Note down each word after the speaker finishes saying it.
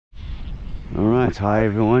Alright, hi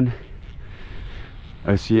everyone.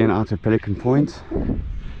 OCN out at Pelican Point.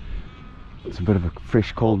 It's a bit of a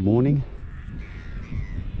fresh cold morning.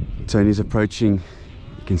 Tony's approaching.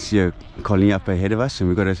 You can see a colony up ahead of us, and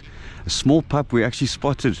we've got a small pup we actually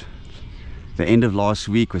spotted the end of last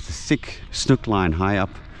week with a thick snook line high up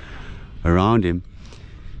around him,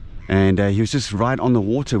 and he was just right on the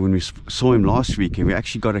water when we saw him last week, and we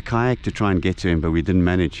actually got a kayak to try and get to him, but we didn't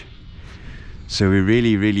manage. So we're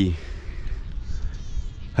really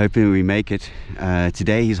hoping we make it.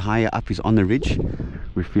 Today he's higher up, he's on the ridge.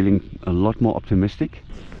 We're feeling a lot more optimistic.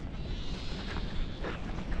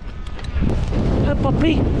 Hey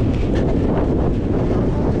puppy,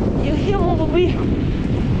 you here, my puppy?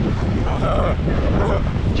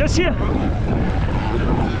 Just here.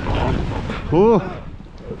 Oh,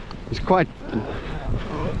 he's quite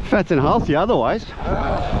fat and healthy otherwise.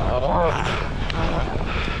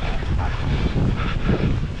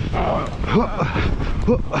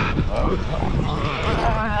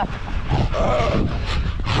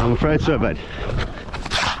 I'm afraid so, bud.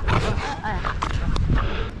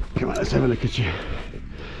 Come on, let's have a look at you.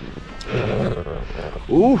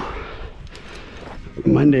 Ooh,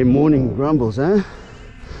 Monday morning grumbles, huh?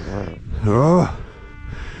 Oh.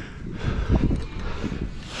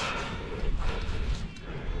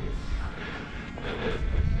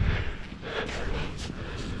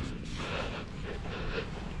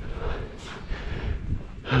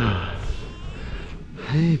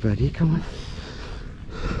 Hey buddy, come on.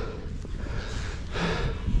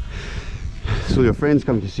 So your friends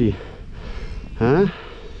come to see, huh?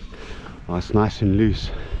 Oh, it's nice and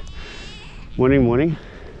loose. Morning.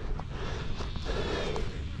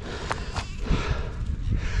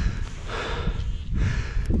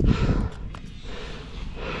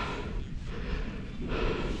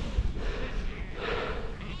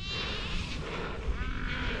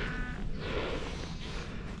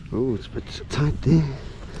 Oh, it's a bit tight there.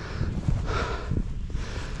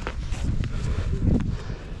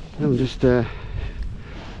 I'm just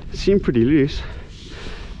seem pretty loose.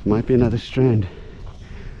 Might be another strand.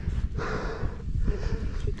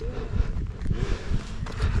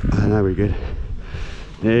 Oh, no, we're good.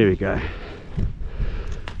 There we go.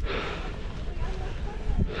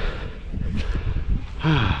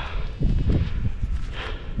 All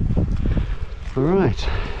right.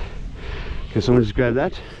 Can someone just grab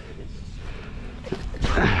that?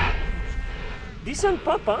 Decent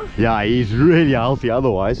pup, huh? Yeah, he's really healthy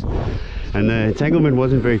otherwise, and the entanglement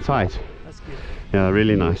wasn't very tight. That's good. Yeah,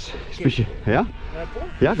 really nice. Especially, yeah?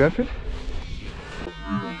 Yeah, go for it.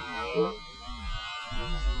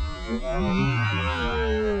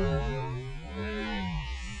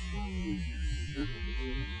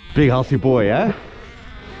 Big healthy boy, eh?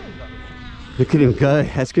 Look at him go.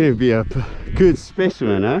 That's going to be a good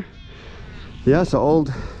specimen, huh? Yeah, so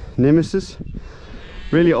old nemesis,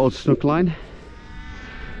 really old snook line.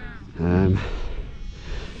 And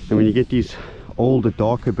when you get these older,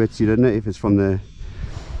 darker bits, you don't know if it's from the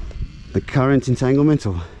current entanglement,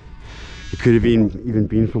 or it could have even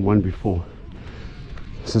been from one before.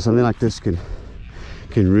 So something like this can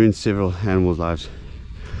ruin several animals' lives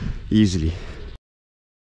easily.